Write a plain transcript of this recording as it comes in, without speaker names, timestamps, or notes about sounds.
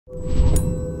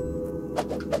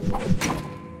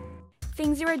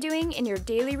Things you are doing in your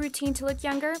daily routine to look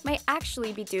younger may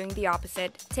actually be doing the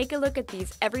opposite. Take a look at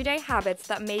these everyday habits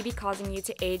that may be causing you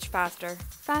to age faster.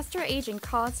 Faster aging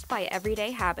caused by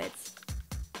everyday habits.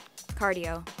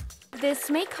 Cardio.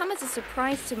 This may come as a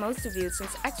surprise to most of you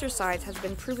since exercise has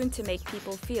been proven to make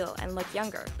people feel and look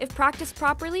younger. If practiced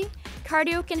properly,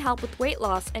 cardio can help with weight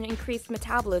loss and increased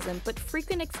metabolism, but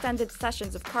frequent extended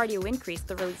sessions of cardio increase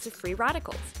the release of free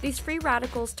radicals. These free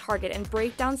radicals target and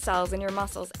break down cells in your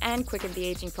muscles and quicken the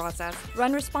aging process.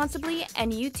 Run responsibly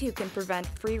and you too can prevent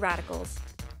free radicals.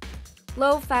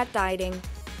 Low-fat dieting.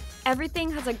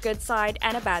 Everything has a good side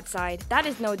and a bad side. That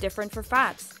is no different for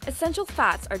fats. Essential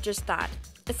fats are just that.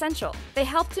 Essential. They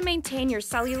help to maintain your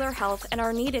cellular health and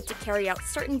are needed to carry out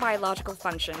certain biological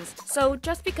functions. So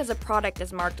just because a product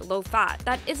is marked low fat,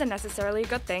 that isn't necessarily a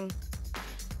good thing.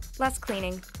 Less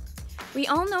cleaning. We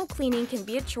all know cleaning can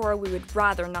be a chore we would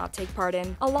rather not take part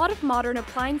in. A lot of modern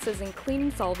appliances and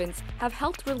cleaning solvents have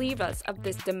helped relieve us of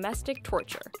this domestic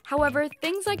torture. However,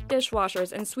 things like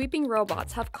dishwashers and sweeping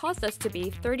robots have caused us to be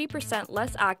 30%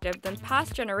 less active than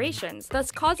past generations,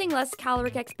 thus causing less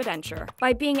caloric expenditure.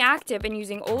 By being active and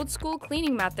using old-school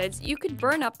cleaning methods, you could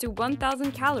burn up to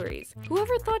 1,000 calories.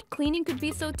 Whoever thought cleaning could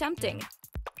be so tempting?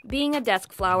 Being a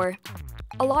desk flower.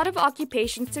 A lot of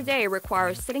occupations today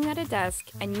require sitting at a desk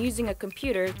and using a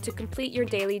computer to complete your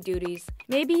daily duties.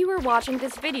 Maybe you are watching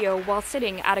this video while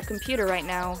sitting at a computer right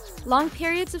now. Long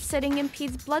periods of sitting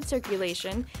impedes blood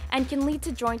circulation and can lead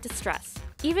to joint distress.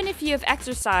 Even if you have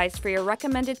exercised for your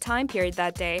recommended time period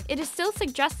that day, it is still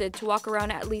suggested to walk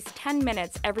around at least 10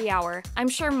 minutes every hour. I'm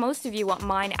sure most of you won't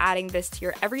mind adding this to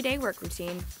your everyday work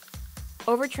routine.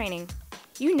 Overtraining.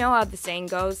 You know how the saying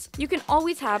goes, you can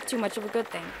always have too much of a good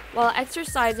thing. While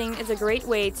exercising is a great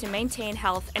way to maintain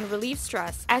health and relieve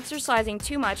stress, exercising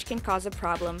too much can cause a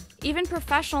problem. Even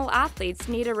professional athletes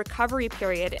need a recovery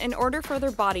period in order for their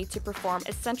body to perform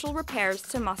essential repairs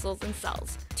to muscles and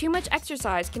cells. Too much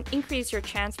exercise can increase your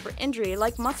chance for injury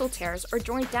like muscle tears or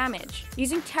joint damage.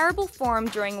 Using terrible form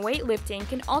during weightlifting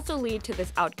can also lead to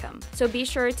this outcome, so be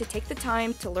sure to take the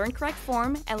time to learn correct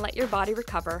form and let your body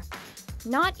recover.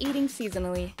 Not eating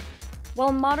seasonally.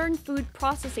 While modern food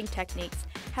processing techniques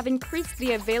have increased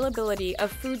the availability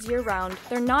of foods year-round,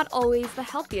 they're not always the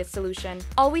healthiest solution.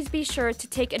 Always be sure to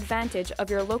take advantage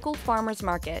of your local farmer's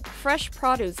market. Fresh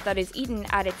produce that is eaten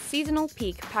at its seasonal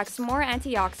peak packs more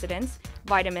antioxidants,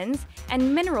 vitamins,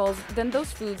 and minerals than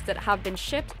those foods that have been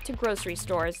shipped to grocery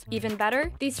stores. Even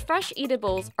better, these fresh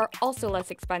eatables are also less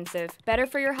expensive. Better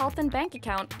for your health and bank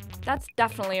account. That's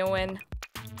definitely a win.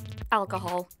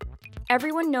 Alcohol.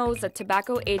 Everyone knows that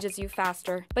tobacco ages you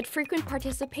faster, but frequent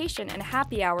participation in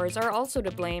happy hours are also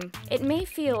to blame. It may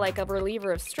feel like a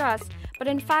reliever of stress, but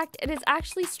in fact, it is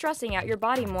actually stressing out your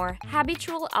body more.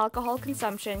 Habitual alcohol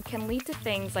consumption can lead to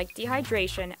things like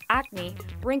dehydration, acne,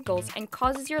 wrinkles, and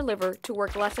causes your liver to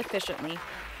work less efficiently.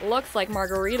 Looks like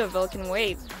Margaritaville can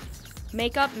wait.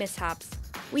 Makeup mishaps.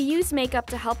 We use makeup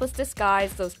to help us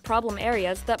disguise those problem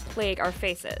areas that plague our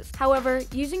faces. However,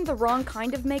 using the wrong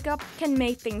kind of makeup can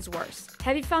make things worse.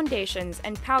 Heavy foundations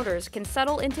and powders can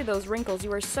settle into those wrinkles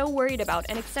you are so worried about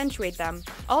and accentuate them.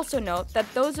 Also note that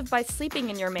by sleeping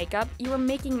in your makeup, you are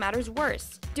making matters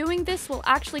worse. Doing this will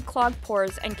actually clog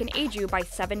pores and can age you by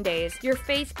 7 days. Your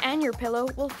face and your pillow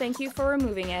will thank you for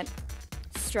removing it.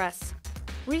 Stress.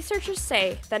 Researchers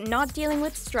say that not dealing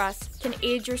with stress can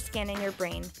age your skin and your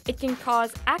brain. It can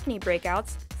cause acne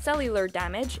breakouts, cellular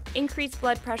damage, increased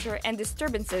blood pressure, and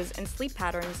disturbances in sleep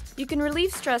patterns. You can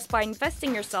relieve stress by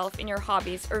investing yourself in your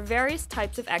hobbies or various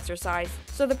types of exercise.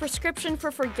 So the prescription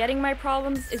for forgetting my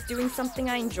problems is doing something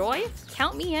I enjoy?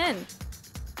 Count me in.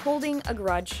 Holding a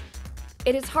grudge.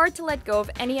 It is hard to let go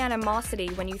of any animosity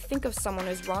when you think of someone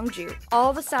who's wronged you.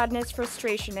 All the sadness,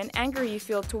 frustration, and anger you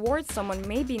feel towards someone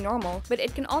may be normal, but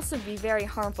it can also be very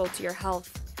harmful to your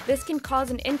health. This can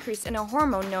cause an increase in a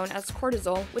hormone known as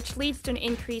cortisol, which leads to an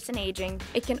increase in aging.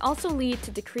 It can also lead to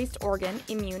decreased organ,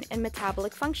 immune, and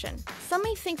metabolic function. Some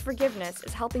may think forgiveness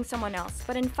is helping someone else,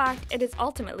 but in fact, it is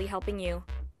ultimately helping you.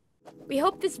 We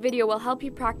hope this video will help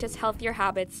you practice healthier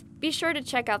habits. Be sure to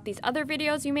check out these other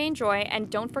videos you may enjoy and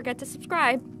don't forget to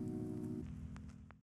subscribe.